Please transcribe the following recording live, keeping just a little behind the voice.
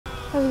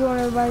How's it going,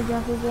 everybody?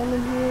 Jeffrey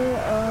Gaming here.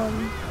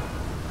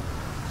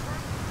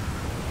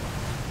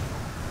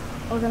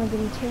 We're gonna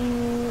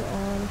continue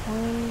on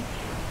playing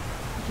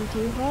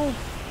GTA 5.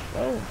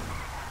 Go.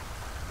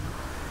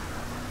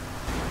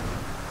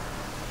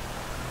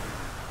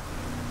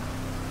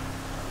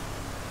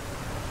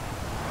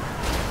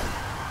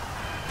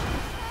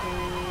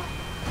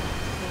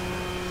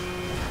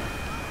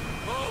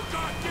 Oh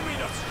God, give me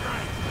the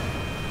strength.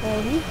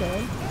 Well, he's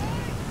dead.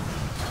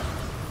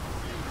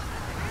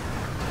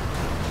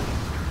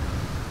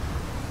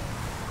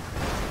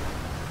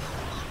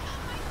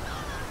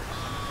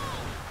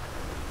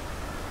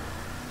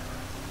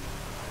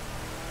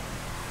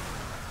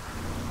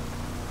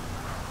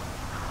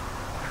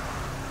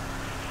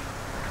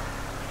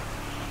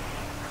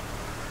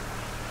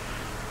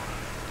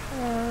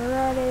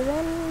 Alrighty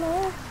then,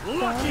 let's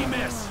Lucky go.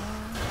 miss.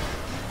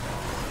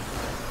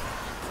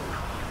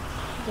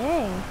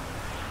 Dang.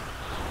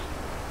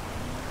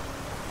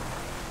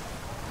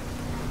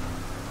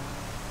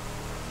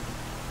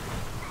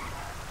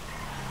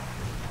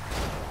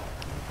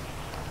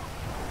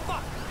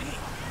 Fuck me.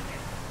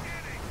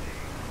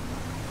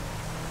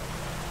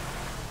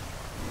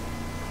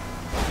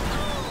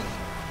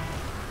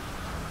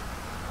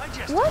 I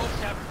just What? hope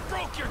that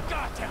broke your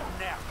goddamn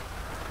neck.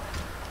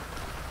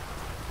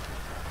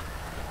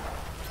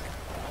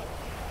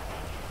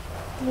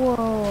 Whoa,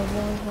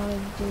 that was not a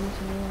dude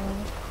to me.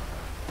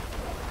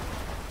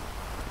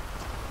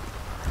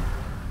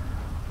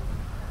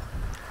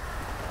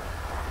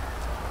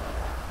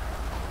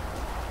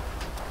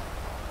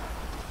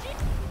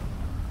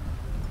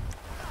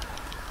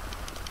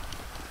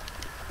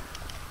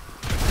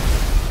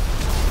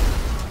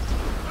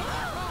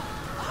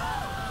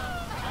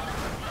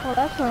 Oh,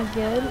 that's not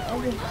good.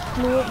 I just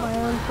blew up my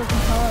own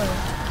freaking car.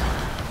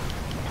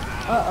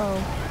 Uh-oh.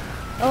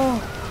 Oh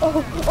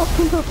no.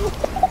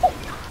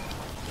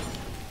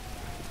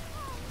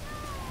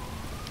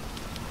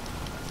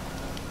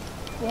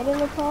 Get in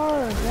the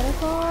car. Get a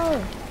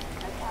car.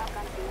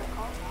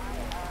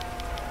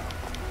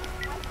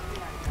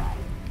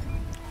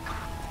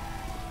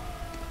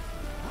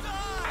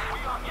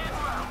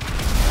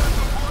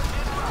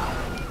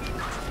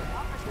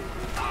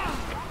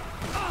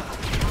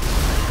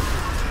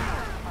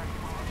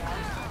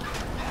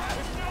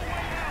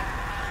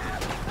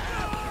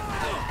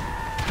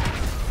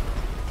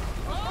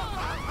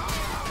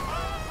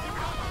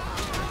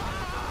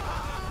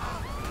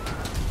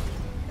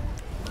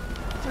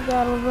 Oh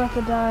God, we're about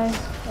to die.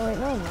 Oh wait,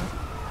 no, no.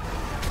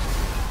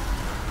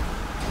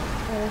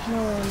 Oh, there's no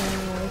way I'm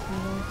running away from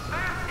this.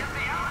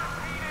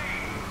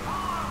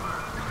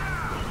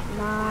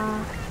 Nah.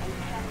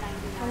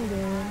 I'm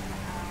good.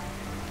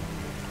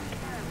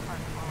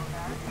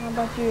 How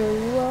about you? Are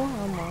you well?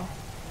 I'm well.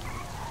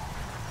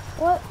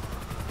 What?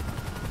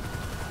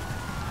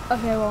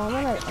 Okay, well, I'm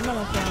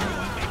gonna kill him.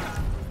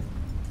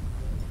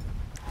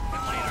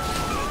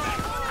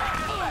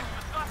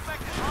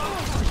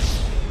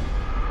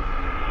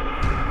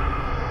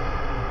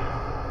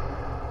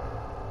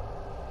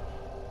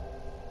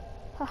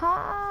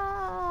 Haha!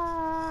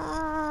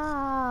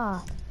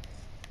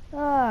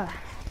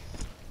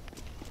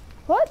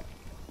 What?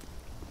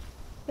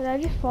 Did I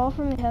just fall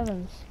from the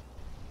heavens?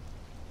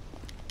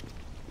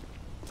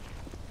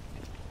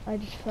 I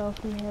just fell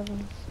from the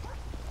heavens.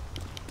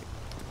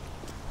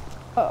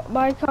 Oh,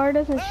 my car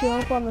doesn't show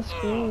up on the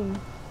screen.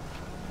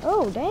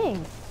 Oh,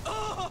 dang.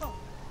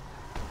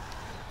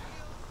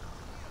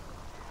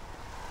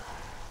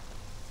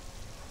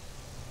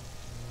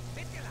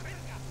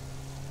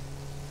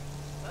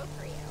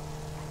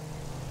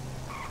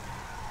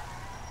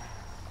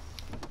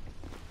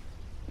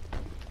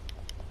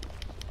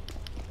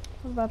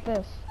 What about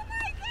this?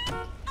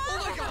 Oh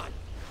my God!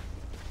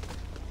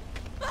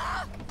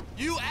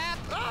 You ass!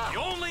 You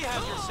only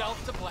have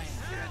yourself to blame.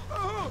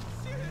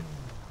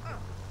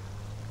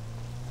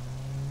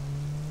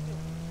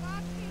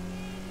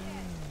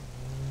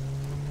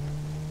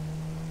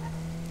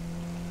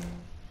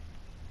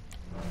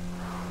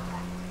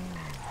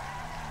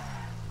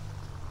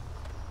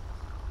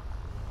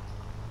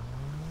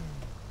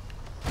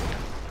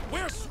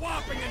 We're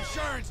swapping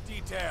insurance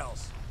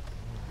details.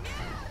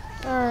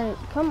 Alright,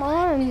 come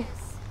on.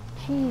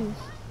 Jeez.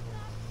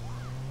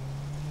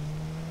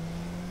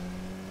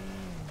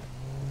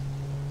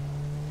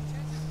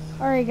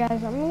 Alright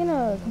guys, I'm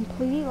gonna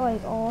complete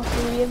like all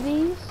 3 of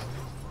these.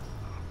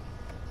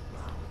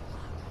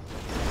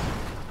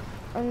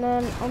 And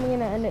then I'm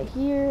gonna end it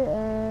here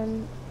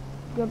and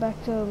go back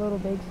to Little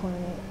Big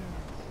Planet.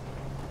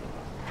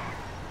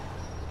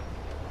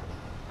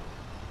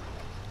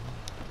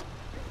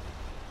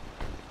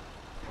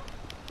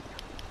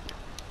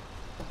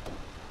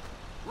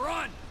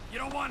 Run! You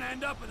don't want to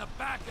end up in the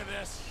back of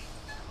this.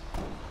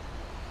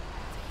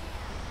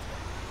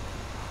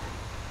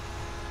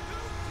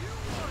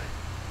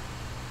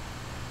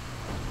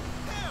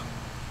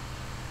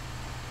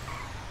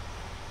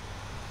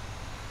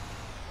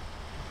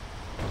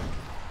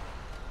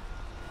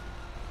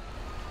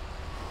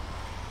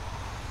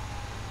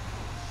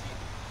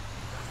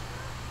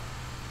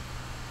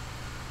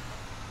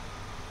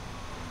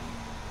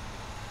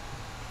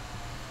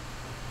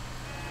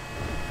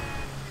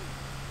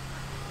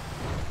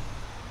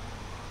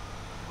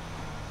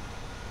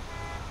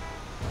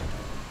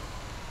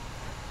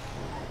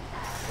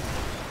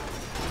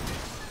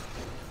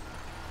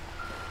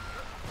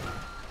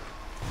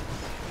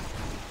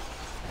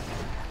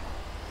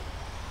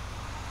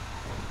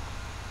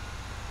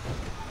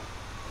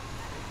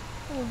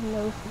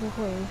 no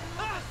clue.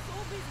 Ah, so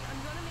busy. I'm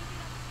gonna make it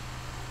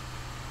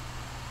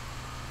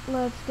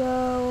up. Let's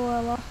go. I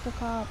lost the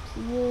cops.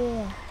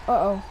 Yeah.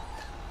 Uh-oh.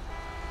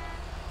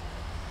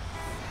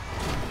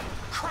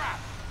 Crap!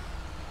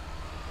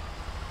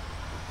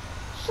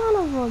 Son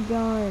of a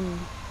gun.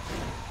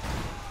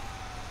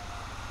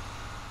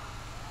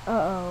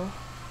 Uh-oh.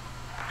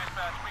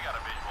 Dispatch, we got a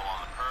visual on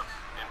the perp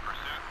in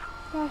pursuit.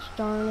 Gosh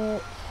darn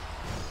it.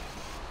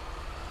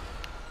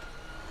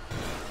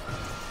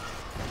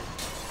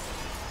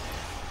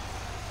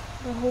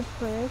 The whole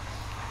pricks.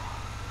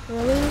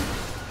 Really?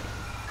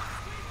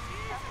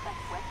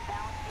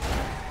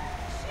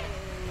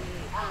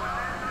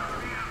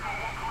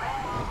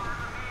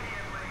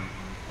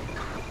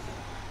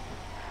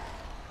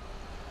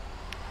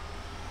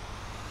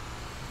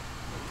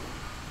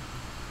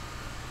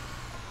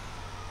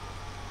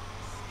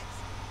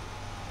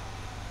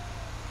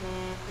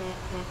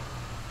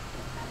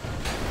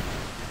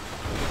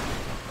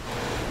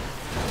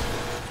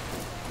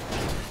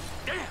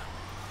 Damn!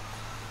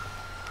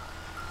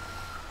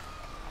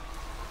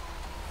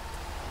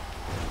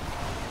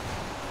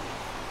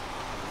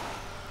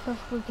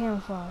 Perfectly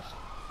camouflaged.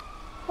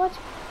 What?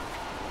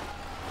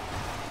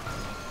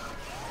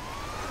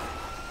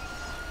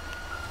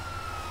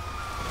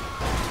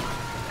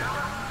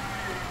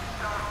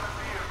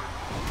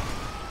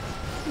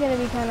 It's gonna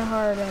be kind of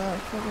hard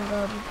freaking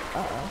garbage.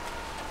 Uh-oh.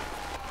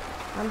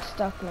 I'm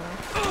stuck now.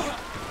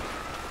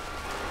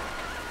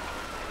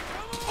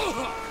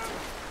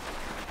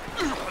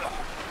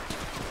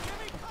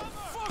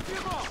 Fuck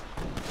him up!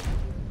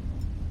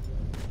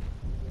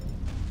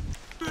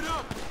 Spit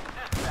up!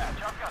 Dispatch,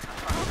 I've got the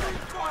Open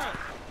suspect. fire!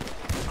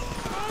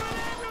 Call an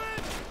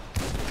ambulance!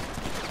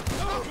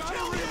 Oh,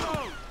 gotta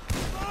reload!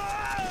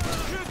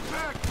 Get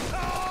back!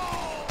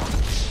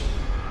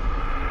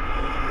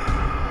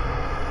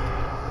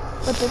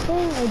 But the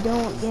thing I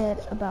don't get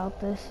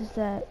about this is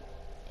that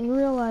in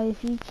real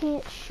life you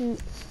can't shoot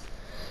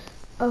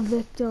a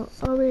victim,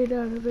 not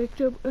a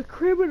victim, a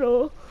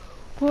criminal,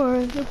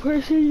 or the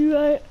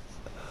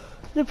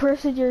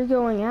person you're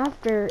going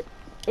after,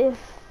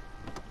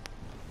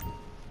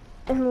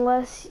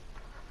 unless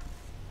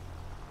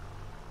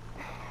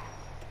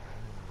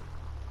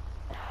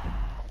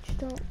just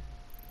don't.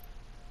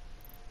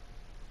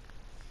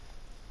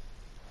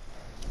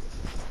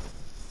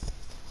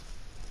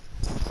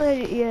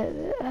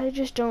 I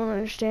just don't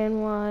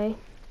understand why.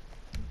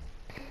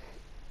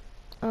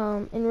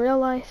 In real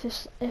life,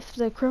 if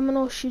the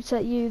criminal shoots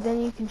at you,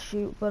 then you can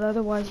shoot, but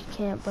otherwise you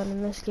can't. But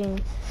in this game,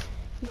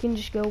 you can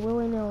just go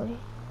willy-nilly.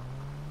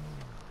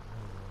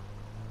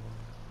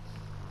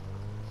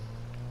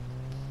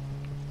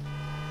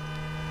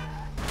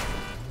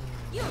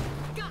 You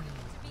got to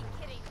be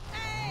kidding.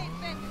 Hey,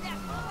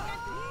 pendejo,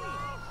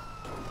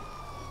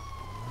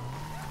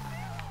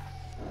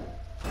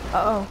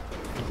 Uh-oh.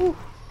 Whew.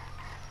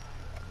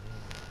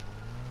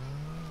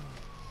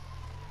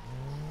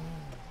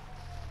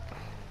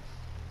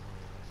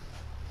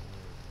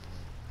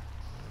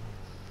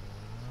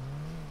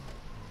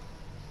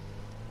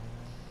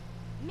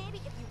 maybe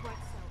if you weren't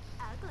so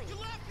ugly. You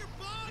left your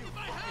bond in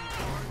my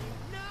hand!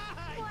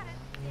 Nice! What a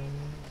dick.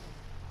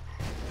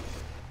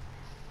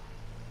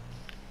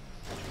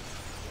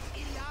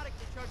 Idiotic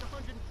to charge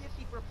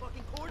 150 for a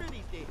fucking quarter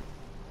these days.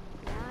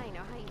 Yeah, I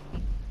know how you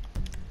feel.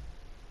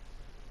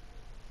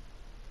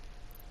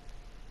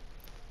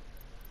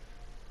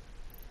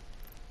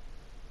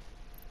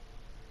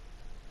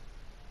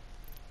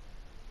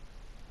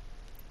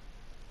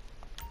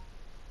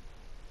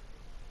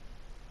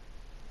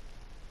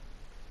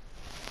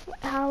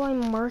 How do I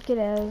mark it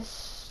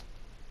as?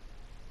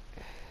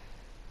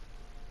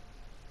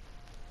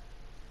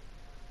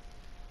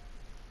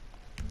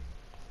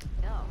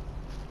 No.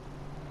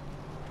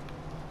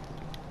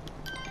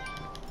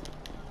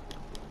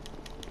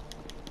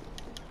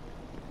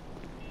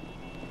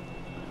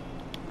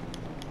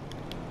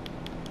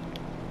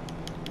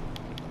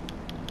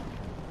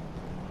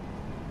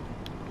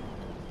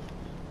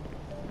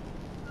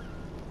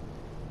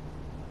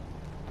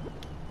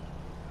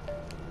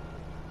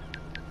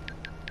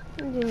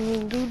 Didn't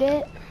even do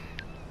that.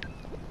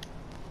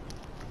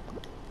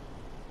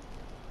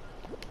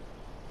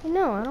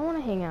 No, I don't want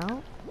to hang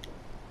out.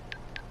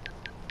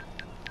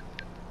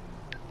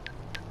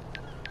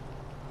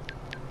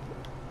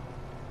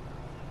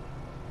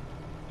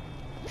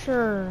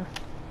 Sure.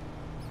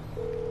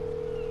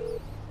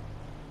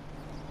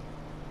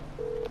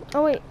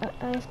 Oh wait,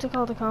 I have to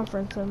call the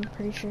conference, I'm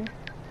pretty sure.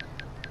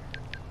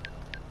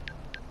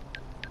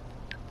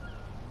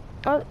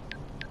 Oh,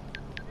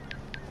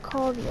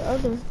 call the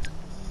other.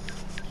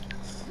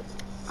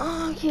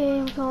 Okay,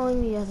 I'm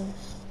calling the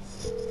others.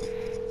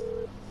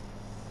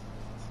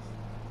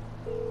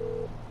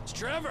 It's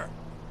Trevor.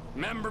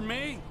 Remember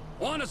me?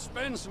 Want to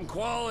spend some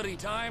quality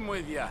time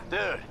with ya.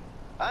 Dude,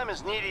 I'm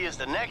as needy as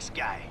the next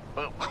guy,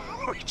 but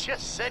we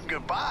just said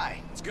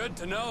goodbye. It's good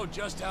to know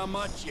just how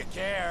much you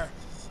care.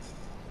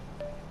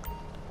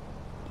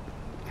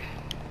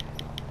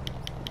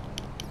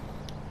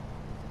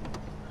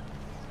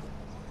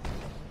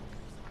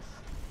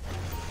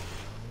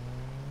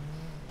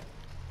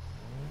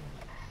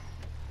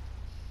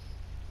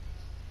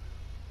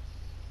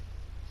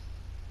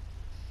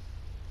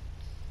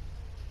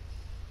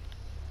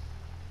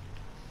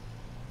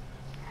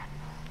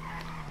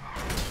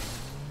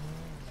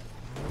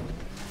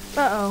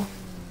 Uh-oh.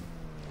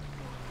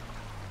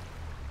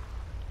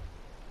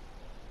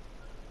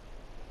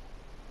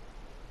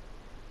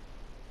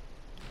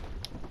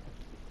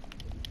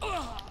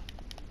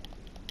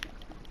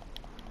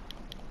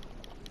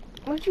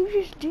 What'd you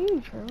just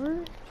do,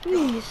 Trevor?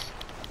 Jeez.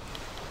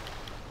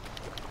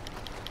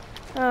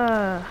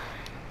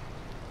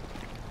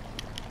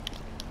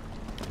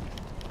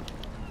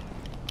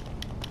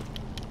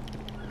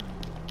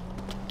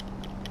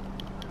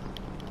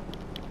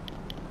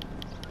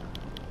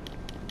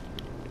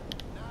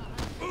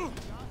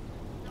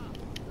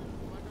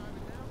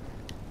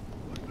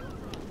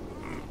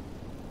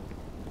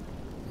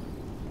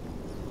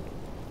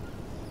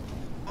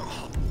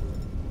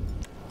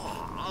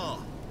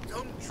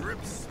 Don't trip.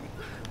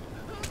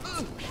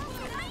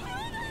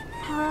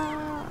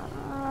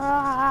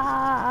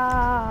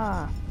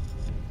 Ah.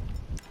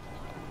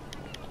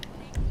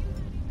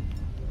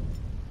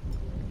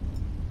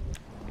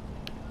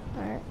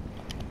 Alright.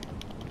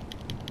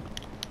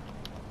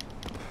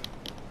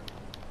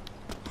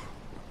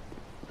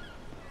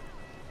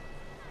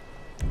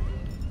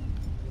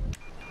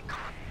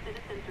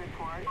 Citizens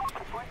report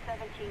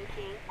 417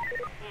 King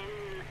in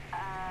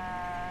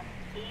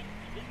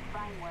East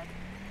Vinewood.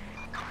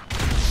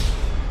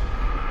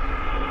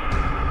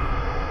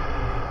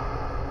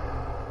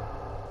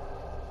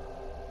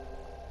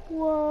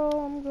 Whoa,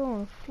 I'm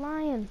going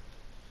flying.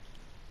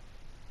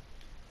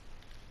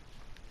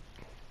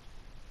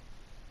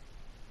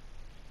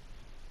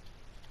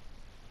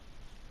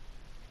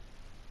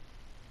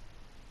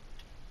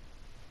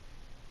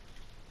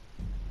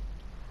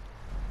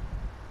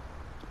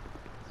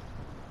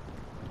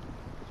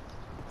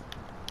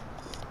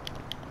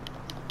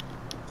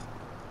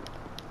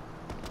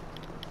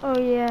 Oh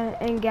yeah,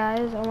 and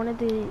guys, I wanted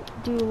to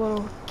do a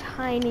little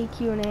tiny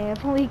Q&A.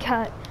 I've only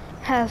got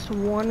asked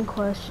one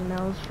question.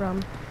 That was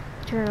from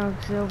Eternal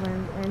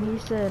Sylvan, and he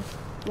said,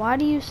 "Why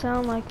do you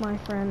sound like my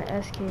friend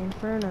SK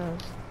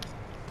Infernos?"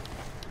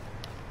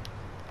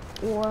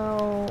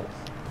 Well,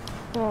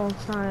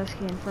 it's not SK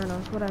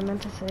Infernos. What I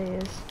meant to say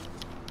is,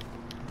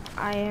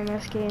 I am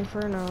SK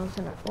Infernos,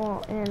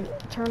 and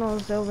Eternal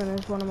Sylvan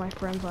is one of my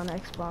friends on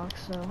Xbox.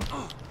 So,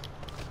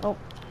 oh,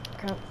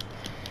 crap.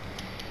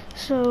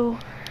 So,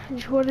 I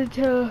just wanted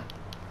to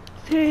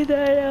say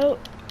that out.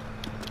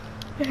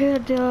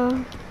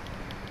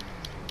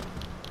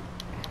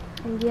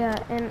 And yeah,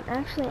 and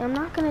actually I'm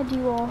not gonna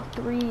do all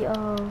three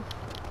of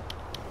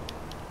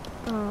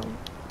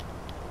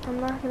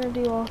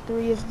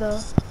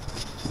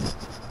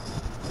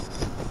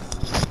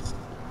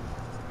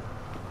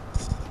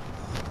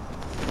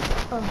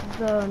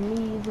the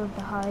needs of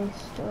the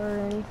heist or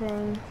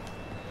anything,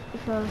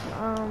 because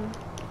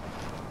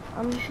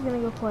I'm just gonna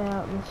go play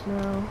out in the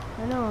snow.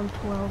 I know I'm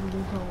 12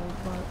 years old,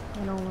 but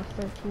and almost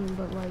 13,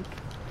 but like,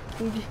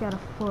 we just got a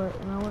foot,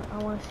 and I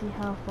want to see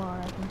how far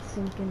I can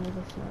sink into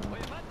the snow.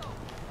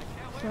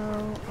 So,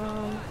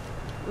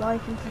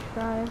 like and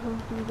subscribe.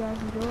 Hopefully you guys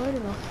enjoyed,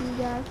 and I'll see you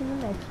guys in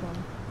the next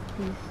one.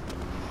 Peace.